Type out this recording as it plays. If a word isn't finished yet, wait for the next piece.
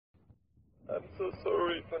I'm so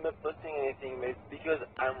sorry for not posting anything, mate, because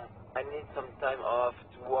I need some time off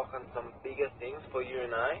to work on some bigger things for you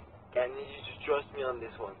and I need you to trust me on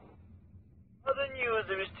this one. Other news,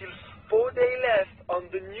 there is still 4 days left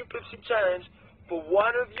on the new Pepsi challenge for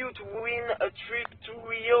one of you to win a trip to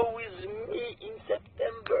Rio with me in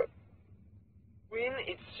September. Win,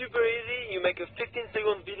 it's super easy. You make a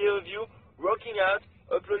 15-second video of you rocking out,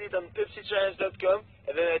 upload it on PepsiChallenge.com,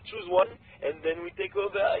 and then I choose one, and then we take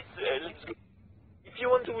over. I swear, let's go. If you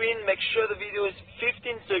want to win, make sure the video is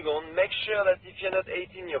 15 seconds. Make sure that if you're not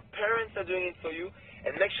 18, your parents are doing it for you,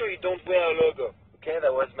 and make sure you don't wear a logo. Okay,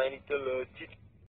 that was my little tip